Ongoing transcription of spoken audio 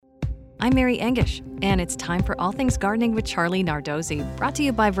I'm Mary Engish, and it's time for All Things Gardening with Charlie Nardozzi, brought to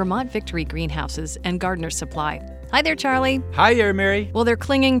you by Vermont Victory Greenhouses and Gardener's Supply. Hi there, Charlie. Hi there, Mary. Well, they're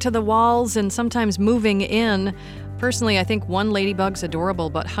clinging to the walls and sometimes moving in. Personally, I think one ladybug's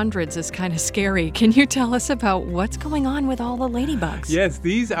adorable, but hundreds is kind of scary. Can you tell us about what's going on with all the ladybugs? Yes,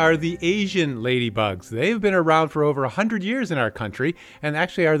 these are the Asian ladybugs. They've been around for over 100 years in our country and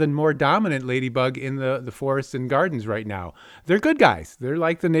actually are the more dominant ladybug in the forests and gardens right now. They're good guys. They're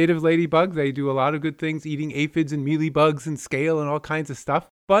like the native ladybug. They do a lot of good things, eating aphids and mealybugs and scale and all kinds of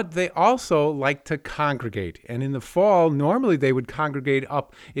stuff. But they also like to congregate. And in the fall, normally they would congregate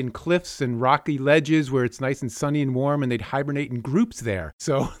up in cliffs and rocky ledges where it's nice and sunny and warm, and they'd hibernate in groups there.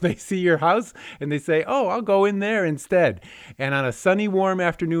 So they see your house and they say, oh, I'll go in there instead. And on a sunny, warm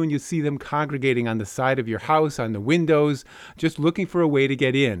afternoon, you see them congregating on the side of your house, on the windows, just looking for a way to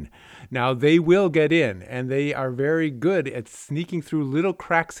get in. Now, they will get in, and they are very good at sneaking through little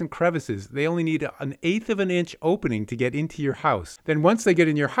cracks and crevices. They only need an eighth of an inch opening to get into your house. Then once they get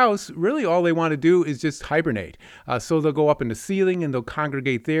in your house, really all they want to do is just hibernate. So they'll go up in the ceiling and they'll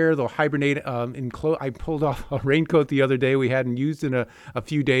congregate there. They'll hibernate in clothes. I pulled off a raincoat the other day we hadn't used in a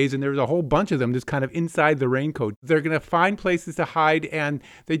few days, and there was a whole bunch of them just kind of inside the raincoat. They're going to find places to hide, and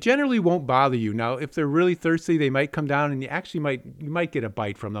they generally won't bother you. Now, if they're really thirsty, they might come down, and you might get a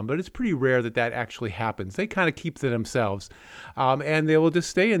bite from them, but it's pretty rare that actually happens. They kind of keep to themselves, and they will just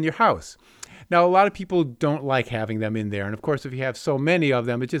stay in your house. Now, a lot of people don't like having them in there. And of course, if you have so many of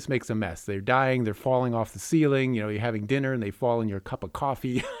them, it just makes a mess. They're dying. They're falling off the ceiling. You're having dinner and they fall in your cup of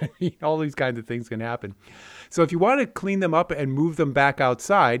coffee. All these kinds of things can happen. So if you want to clean them up and move them back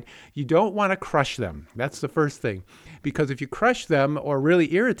outside, you don't want to crush them. That's the first thing. Because if you crush them or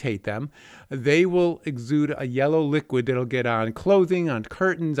really irritate them, they will exude a yellow liquid that'll get on clothing, on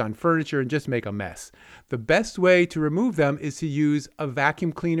curtains, on furniture, and just make a mess. The best way to remove them is to use a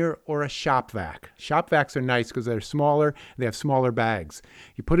vacuum cleaner or a shop vac. Shop vacs are nice because they're smaller, and they have smaller bags.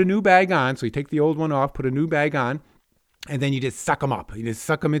 You put a new bag on, so you take the old one off, put a new bag on, and then you just suck them up. You just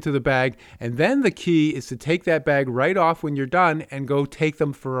suck them into the bag. And then the key is to take that bag right off when you're done and go take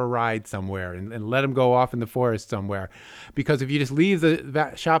them for a ride somewhere and let them go off in the forest somewhere. Because if you just leave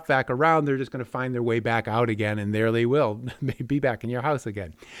the shop vac around, they're just going to find their way back out again, and there they will be back in your house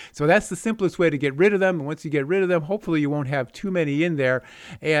again. So that's the simplest way to get rid of them. And once you get rid of them, hopefully you won't have too many in there,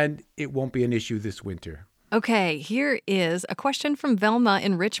 and it won't be an issue this winter. Okay, here is a question from Velma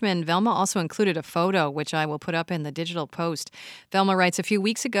in Richmond. Velma also included a photo, which I will put up in the digital post. Velma writes, a few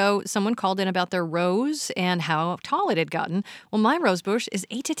weeks ago, someone called in about their rose and how tall it had gotten. Well, my rose bush is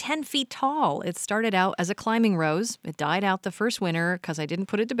 8 to 10 feet tall. It started out as a climbing rose. It died out the first winter because I didn't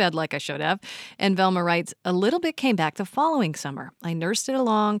put it to bed like I should have. And Velma writes, a little bit came back the following summer. I nursed it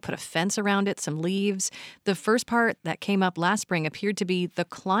along, put a fence around it, some leaves. The first part that came up last spring appeared to be the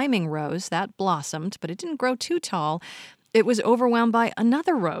climbing rose that blossomed, but it didn't grow too tall. It was overwhelmed by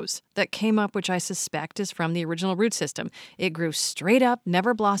another rose that came up, which I suspect is from the original root system. It grew straight up,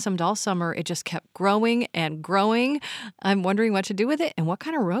 never blossomed all summer. It just kept growing and growing. I'm wondering what to do with it and what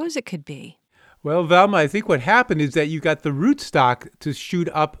kind of rose it could be. Well, Velma, I think what happened is that you got the rootstock to shoot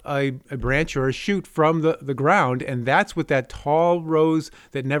up a branch or a shoot from the ground, and that's what that tall rose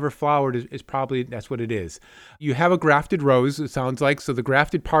that never flowered is probably, that's what it is. You have a grafted rose, it sounds like, so the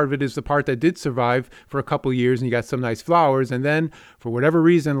grafted part of it is the part that did survive for a couple of years, and you got some nice flowers, and then, for whatever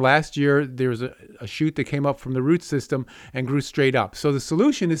reason, last year, there was a shoot that came up from the root system and grew straight up. So the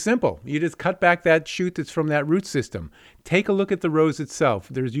solution is simple. You just cut back that shoot that's from that root system. Take a look at the rose itself.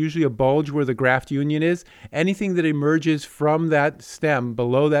 There's usually a bulge where the graft union is. Anything that emerges from that stem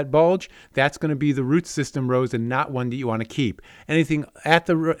below that bulge, that's going to be the root system rose and not one that you want to keep. Anything at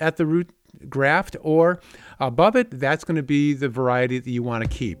the root graft or above it, that's going to be the variety that you want to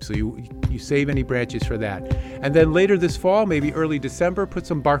keep. So you save any branches for that. And then later this fall, maybe early December, put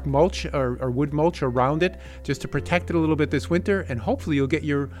some bark mulch or wood mulch around it just to protect it a little bit this winter, and hopefully you'll get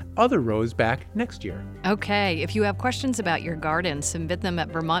your other rose back next year. Okay, if you have questions about your garden, submit them at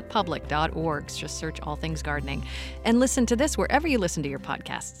vermontpublic.org. Just search All Things Gardening. And listen to this wherever you listen to your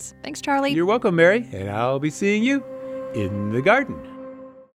podcasts. Thanks, Charlie. You're welcome, Mary, and I'll be seeing you in the garden.